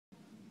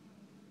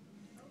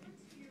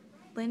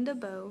Linda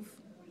Bove,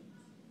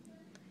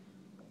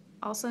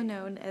 also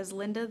known as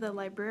Linda the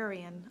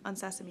Librarian on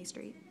Sesame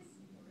Street.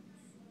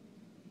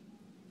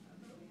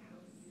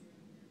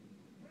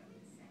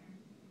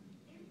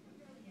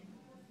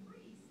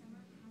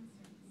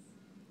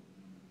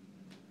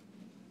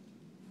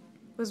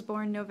 Was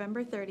born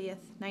November 30th,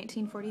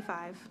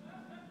 1945,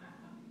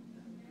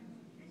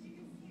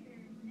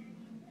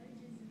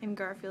 in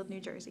Garfield, New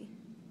Jersey.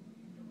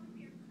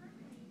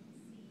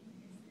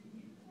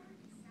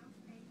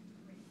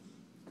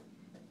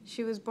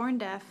 She was born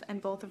deaf,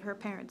 and both of her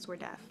parents were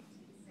deaf.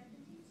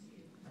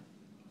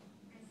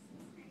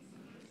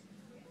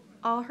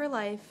 All her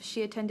life,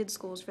 she attended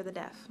schools for the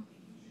deaf.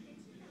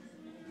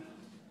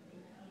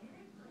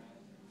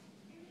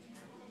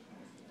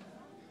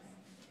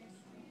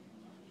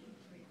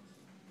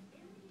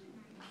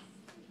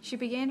 She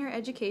began her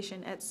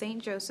education at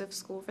St. Joseph's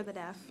School for the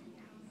Deaf.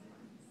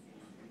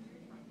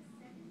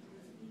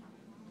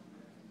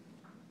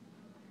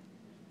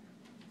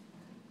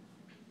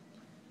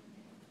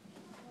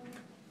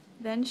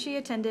 Then she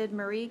attended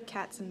Marie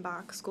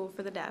Katzenbach School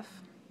for the Deaf.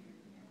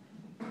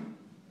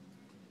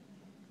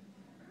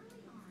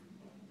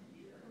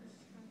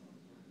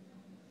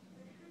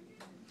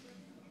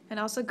 And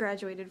also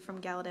graduated from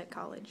Gallaudet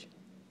College.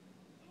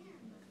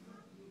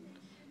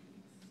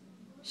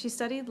 She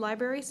studied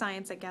library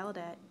science at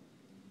Gallaudet,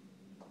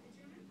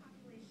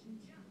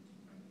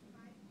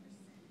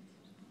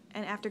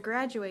 and after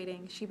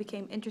graduating, she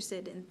became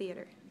interested in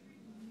theater.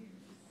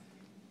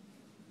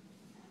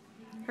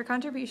 Her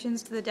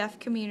contributions to the deaf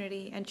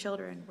community and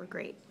children were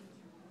great.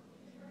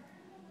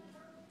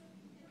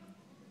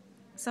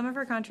 Some of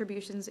her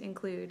contributions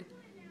include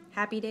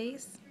Happy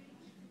Days,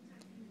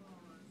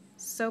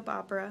 soap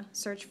opera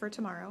Search for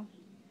Tomorrow,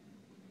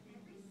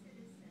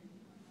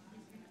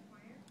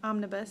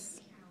 Omnibus,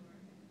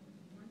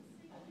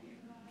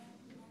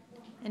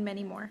 and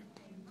many more.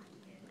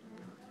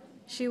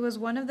 She was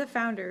one of the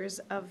founders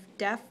of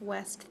Deaf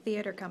West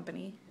Theater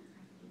Company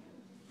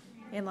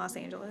in Los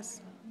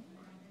Angeles.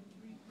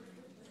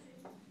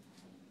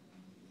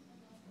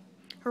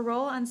 Her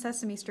role on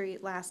Sesame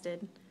Street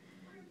lasted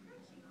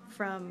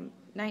from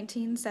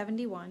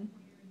 1971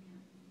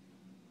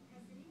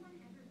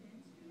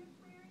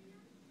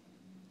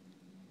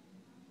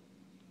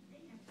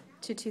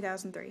 to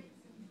 2003.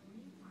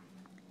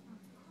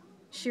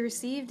 She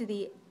received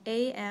the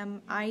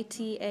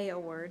AMITA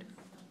Award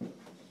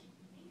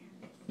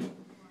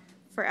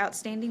for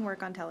outstanding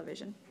work on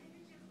television.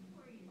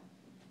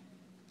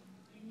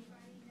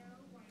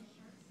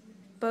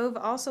 Bove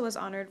also was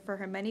honored for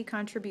her many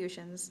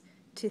contributions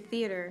to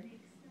theater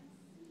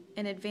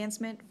and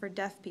advancement for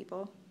deaf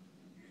people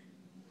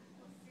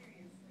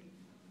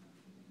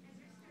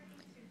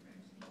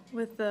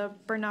with the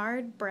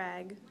Bernard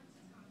Bragg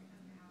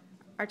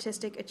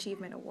Artistic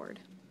Achievement Award.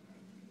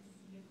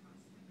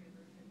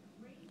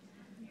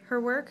 Her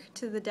work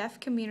to the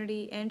deaf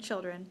community and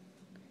children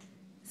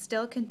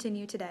still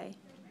continue today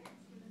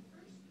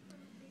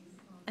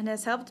and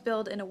has helped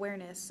build an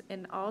awareness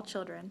in all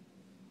children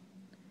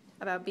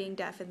about being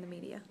deaf in the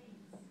media.